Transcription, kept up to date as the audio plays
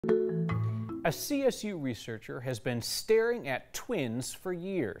A CSU researcher has been staring at twins for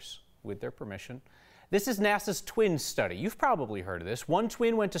years. With their permission. This is NASA's twins study. You've probably heard of this. One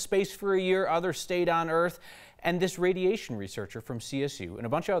twin went to space for a year, others stayed on Earth, and this radiation researcher from CSU and a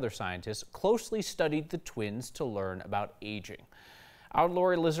bunch of other scientists closely studied the twins to learn about aging. Our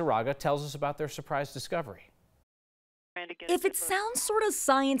Lori Lizarraga tells us about their surprise discovery. If it sounds sort of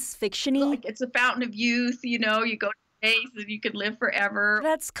science fiction-y, like it's a fountain of youth, you know, you go to space and you can live forever.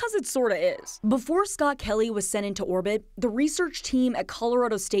 that's because it sort of is. Before Scott Kelly was sent into orbit, the research team at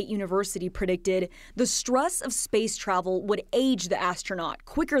Colorado State University predicted the stress of space travel would age the astronaut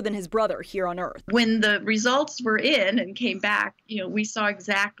quicker than his brother here on Earth. When the results were in and came back, you know, we saw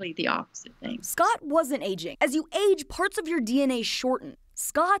exactly the opposite thing. Scott wasn't aging. As you age, parts of your DNA shorten.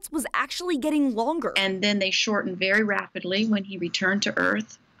 Scott's was actually getting longer. And then they shortened very rapidly when he returned to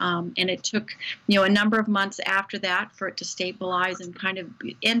Earth. And it took, you know, a number of months after that for it to stabilize and kind of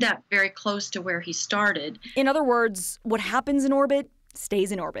end up very close to where he started. In other words, what happens in orbit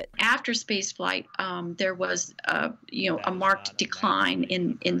stays in orbit. After spaceflight, there was, you know, a marked decline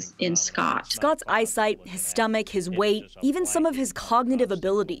in Scott. Scott's eyesight, his stomach, his weight, even some of his cognitive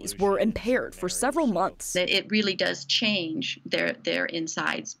abilities were impaired for several months. It really does change their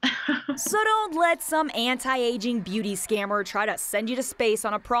insides. So don't let some anti-aging beauty scammer try to send you to space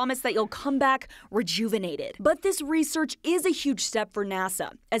on a promise that you'll come back rejuvenated. But this research is a huge step for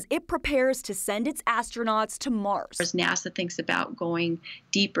NASA as it prepares to send its astronauts to Mars. As NASA thinks about going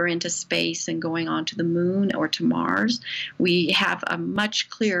deeper into space and going on to the moon or to Mars, we have a much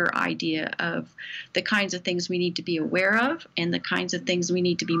clearer idea of the kinds of things we need to be aware of and the kinds of things we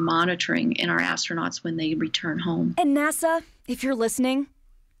need to be monitoring in our astronauts when they return home. And NASA, if you're listening,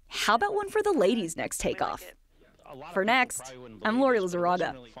 how about one for the ladies next takeoff? For next, I'm Lori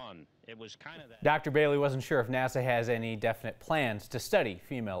Lizarraga. Dr. Bailey wasn't sure if NASA has any definite plans to study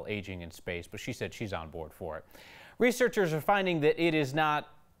female aging in space, but she said she's on board for it. Researchers are finding that it is not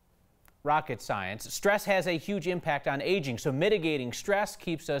rocket science. Stress has a huge impact on aging, so mitigating stress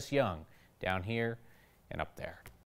keeps us young, down here and up there.